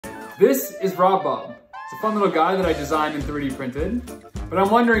This is RobBob. It's a fun little guy that I designed and 3D printed. But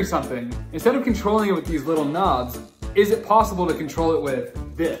I'm wondering something. Instead of controlling it with these little knobs, is it possible to control it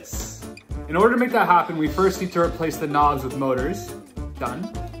with this? In order to make that happen, we first need to replace the knobs with motors. Done.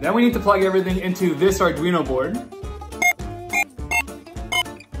 Then we need to plug everything into this Arduino board.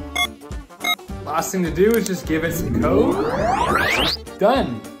 Last thing to do is just give it some code.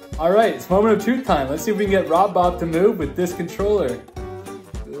 Done. All right, it's moment of truth time. Let's see if we can get RobBob to move with this controller.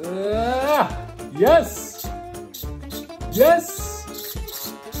 Yes!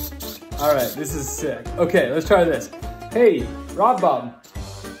 Yes! All right, this is sick. Okay, let's try this. Hey, RobBob,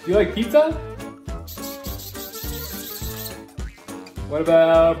 do you like pizza? What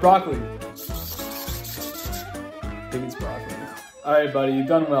about broccoli? I think it's broccoli. All right, buddy, you've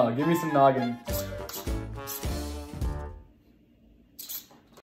done well. Give me some noggin.